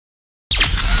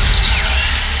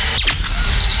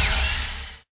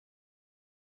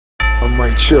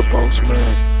Dynamite Chipos,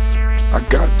 man. I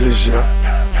got this, yeah.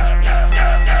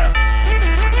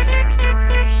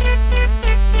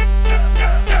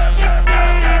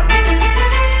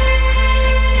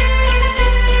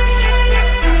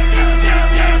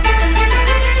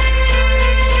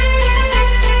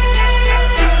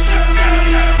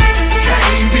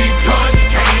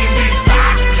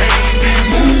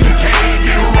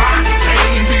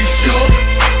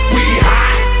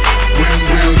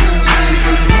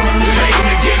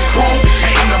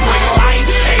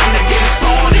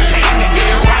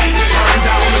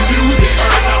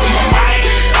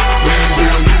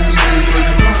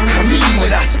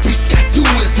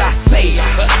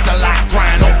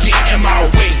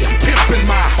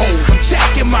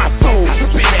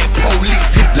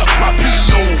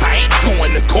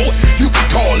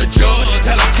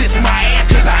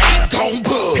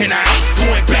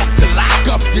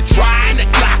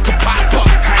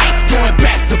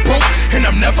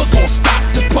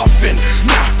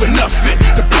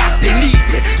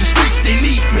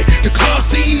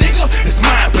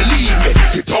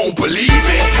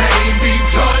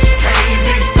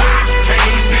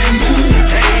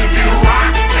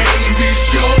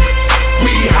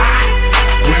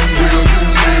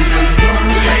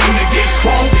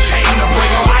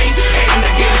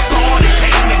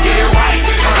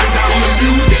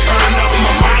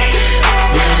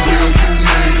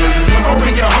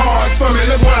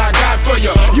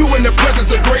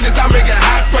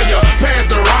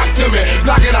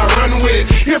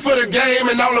 For the game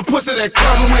and all the pussy that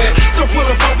come with it. So full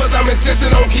of focus, I'm insisting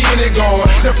on keeping it going.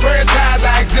 The franchise,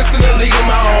 I exist in a league of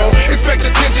my own. Expect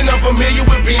attention, I'm familiar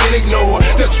with being ignored.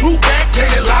 The true back,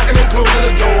 cated locking and closing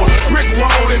the door. Brick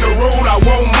wall in the road, I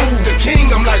won't move. The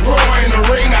king, I'm like Roy in the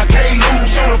ring, I can't lose.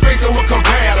 Show the face of what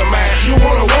compare to man. You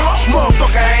wanna walk?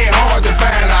 Motherfucker ain't hard to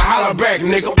find. I holler back,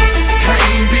 nigga.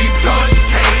 Can't be touched,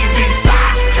 can't be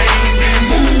stopped, can't be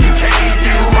moved, can't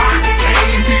be rocked,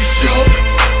 can't be shook.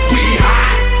 We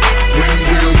hot. When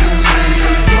will you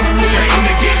niggas learn? Came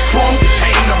to get crunk,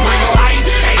 came to bring life,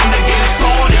 came to get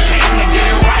started, came to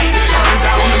get right. Turn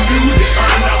down the music,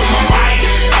 turn up my mic.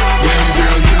 When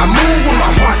will you I move when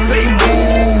my heart say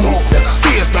move.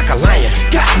 Feels like a lion,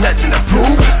 got nothing to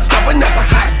prove. Stopping that's a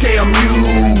hot damn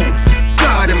mule.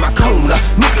 God in my corner,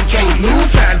 nigga can't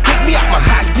lose. Try to take me out my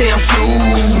hot damn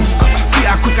shoes. See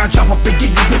how quick I drop up and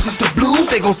get you bitches the blues.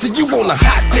 They gon' see you on a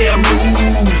hot damn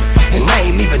news. And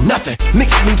I ain't leaving nothing,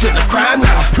 linking me to the crime.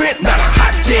 Not a print, not a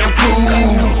hot damn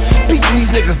clue. Beating these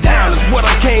niggas down is what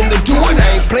I came to do. And I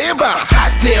ain't playing by a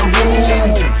hot damn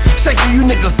rule. Shaking you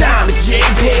niggas down if you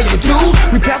ain't paying your dues.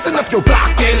 We passing up your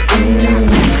block and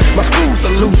ooh, my screws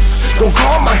are loose. Don't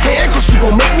call my hand cause you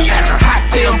gon' make me act a hot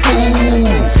damn fool.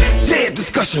 Dead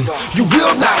discussion, you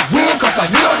will not win cause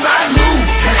I will not lose.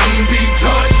 can't be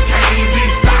touched?